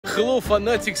Hello,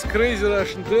 fanatics, Crazy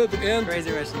Russian Dad, and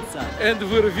Crazy Russian Son. And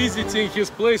we're visiting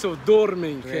his place of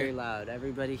dorming. Very loud.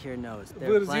 Everybody here knows.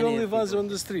 We're the only ones on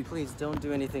the street. Please don't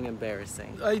do anything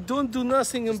embarrassing. I don't do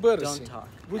nothing embarrassing. Don't talk.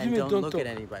 What do and you mean don't don't look talk? at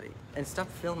anybody. And stop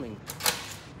filming.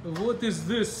 What is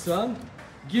this, son?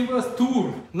 Give us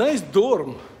tour. Nice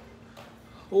dorm.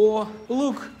 Oh,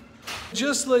 look,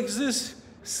 just like this,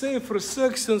 safe for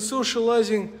sex and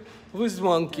socializing with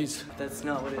monkeys. That's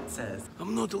not what it says.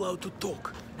 I'm not allowed to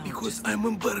talk because I'm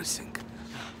embarrassing.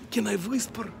 Can I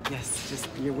whisper? Yes, just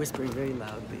you're whispering very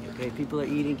loudly, okay? People are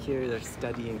eating here, they're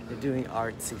studying, they're doing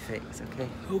artsy things, okay?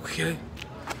 Okay.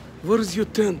 Where's your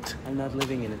tent? I'm not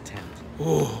living in a tent.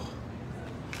 Oh.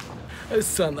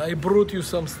 Son, I brought you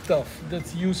some stuff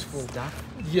that's useful. Stuff?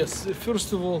 Yes.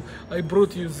 First of all, I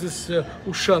brought you this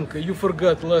ushanka. You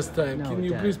forgot last time. No, Can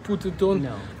you Dad. please put it on?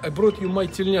 No. I brought you my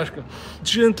tельняшка.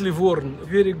 Gently worn.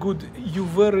 Very good. You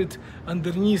wear it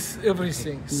underneath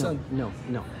everything, son. No,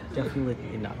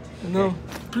 definitely not. No. Okay?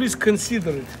 Please consider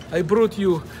it. I brought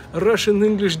you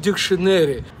Russian-English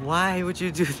dictionary. Why would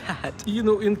you do that? You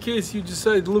know, in case you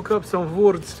decide to look up some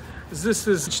words, this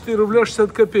is 4 рубля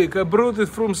 60 копеек. I brought it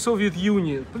from Soviet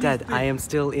Union. Please Dad, take- I am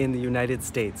still in the United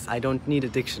States. I don't need a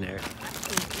dictionary.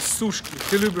 Сушки.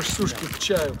 Ты любишь сушки к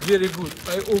чаю. Very good.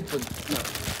 I open. No,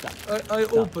 stop. I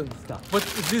open. Stop. But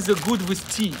these are good with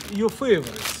tea. Your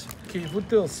favorites. Okay,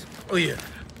 what else? Oh yeah,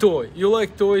 toy. You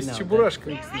like toys, No, Чебурашка?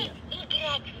 that freaks me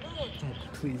out.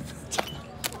 Please.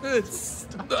 It's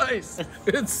nice.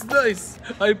 It's nice.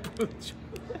 I put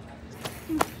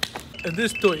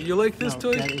this toy. You like this No,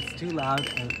 toy? that is too loud.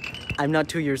 I'm not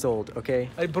 2 years old, okay?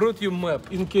 I brought you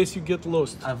map in case you get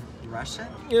lost. Of Russia?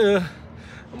 Yeah,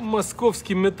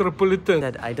 Московский метрополитен.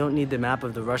 Dad, I don't need the map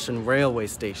of the Russian railway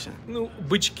station. Ну,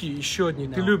 бычки, еще одни.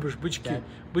 Ты No. любишь бычки? Dad.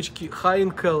 Бычки, high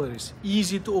in calories,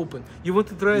 easy to open. You want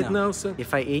to try it now, son?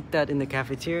 If I ate that in the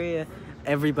cafeteria,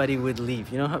 everybody would leave.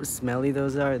 You know how smelly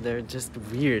those are? They're just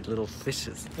weird little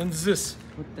fishes. And this.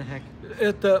 What the heck?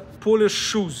 Это polish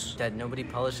shoes. Dad, nobody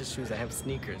polishes shoes. I have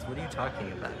sneakers. What are you talking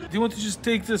about? Do you want to just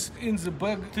take this in the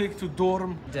bag, take to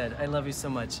dorm? Dad, I love you so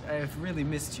much. I've really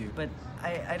missed you, but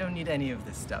I don't need any of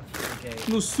this stuff, okay?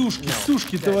 Ну, сушки, No.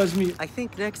 сушки-то Dad, возьми. I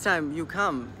think next time you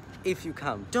come, if you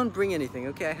come, don't bring anything,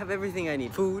 okay? I have everything I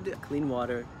need. Food, clean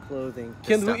water, clothing. the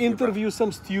Can stuff we you brought. interview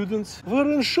some students?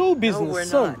 We're in show business, No, we're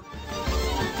son. not.